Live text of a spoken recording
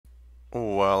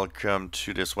Welcome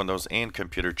to this Windows and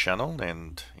Computer channel,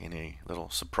 and in a little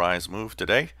surprise move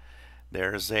today,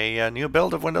 there's a new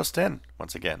build of Windows 10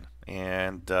 once again.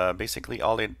 And basically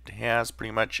all it has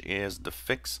pretty much is the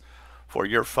fix for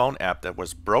your phone app that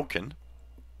was broken.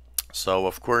 So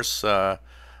of course I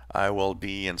will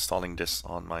be installing this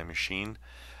on my machine.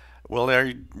 Will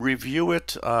I review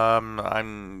it?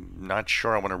 I'm not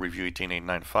sure I want to review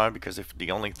 18895 because if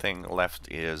the only thing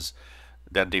left is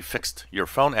that they fixed your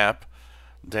phone app,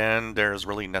 then there's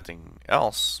really nothing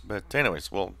else. But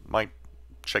anyways, we'll might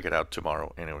check it out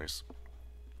tomorrow. Anyways,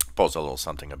 post a little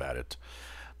something about it.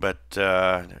 But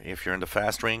if you're in the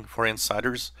fast ring for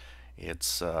insiders,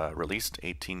 it's released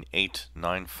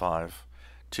 18895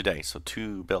 today. So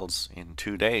 2 builds in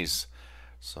 2 days.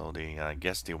 So I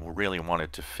guess they really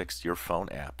wanted to fix your phone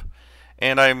app.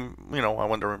 And I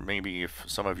wonder maybe if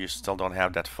some of you still don't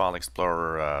have that File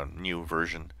Explorer new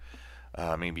version.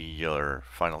 Maybe you're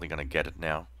finally gonna get it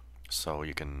now, so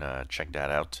you can check that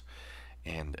out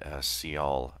and see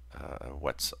all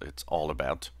what it's all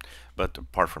about. But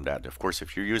apart from that, of course,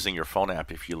 if you're using your phone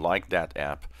app, if you like that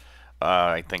app,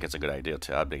 I think it's a good idea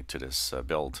to update to this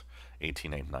build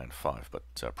 18895.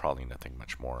 But probably nothing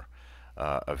much more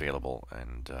available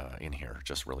and in here,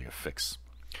 just really a fix.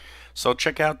 So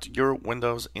check out your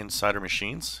Windows Insider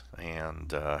machines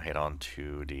and head on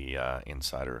to the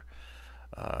Insider,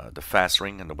 the fast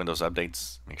ring and the Windows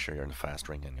updates. Make sure you're in the fast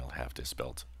ring and you'll have this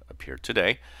build appear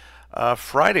today,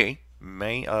 Friday,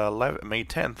 May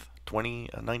 10th,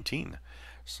 2019.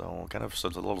 So it's a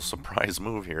little surprise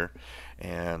move here,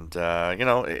 and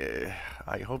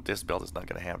I hope this build is not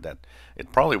going to have that.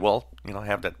 It probably will,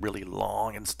 have that really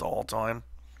long install time.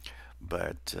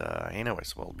 But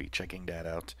anyways, we'll be checking that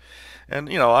out, and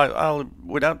I'll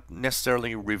without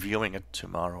necessarily reviewing it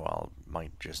tomorrow,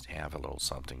 might just have a little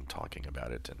something talking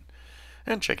about it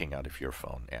and checking out if your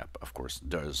phone app, of course,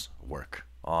 does work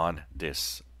on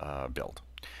this build.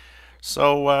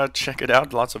 So check it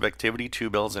out. Lots of activity.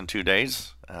 2 builds in 2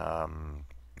 days.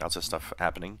 Lots of stuff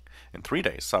happening in 3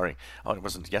 days. Sorry, oh, it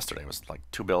wasn't yesterday. It was like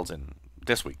 2 builds in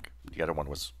this week. The other one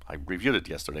was, I reviewed it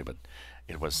yesterday, but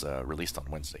it was released on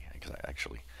Wednesday,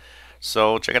 actually.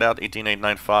 So check it out,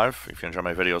 18895. If you enjoy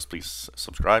my videos, please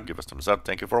subscribe, give us a thumbs up.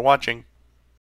 Thank you for watching.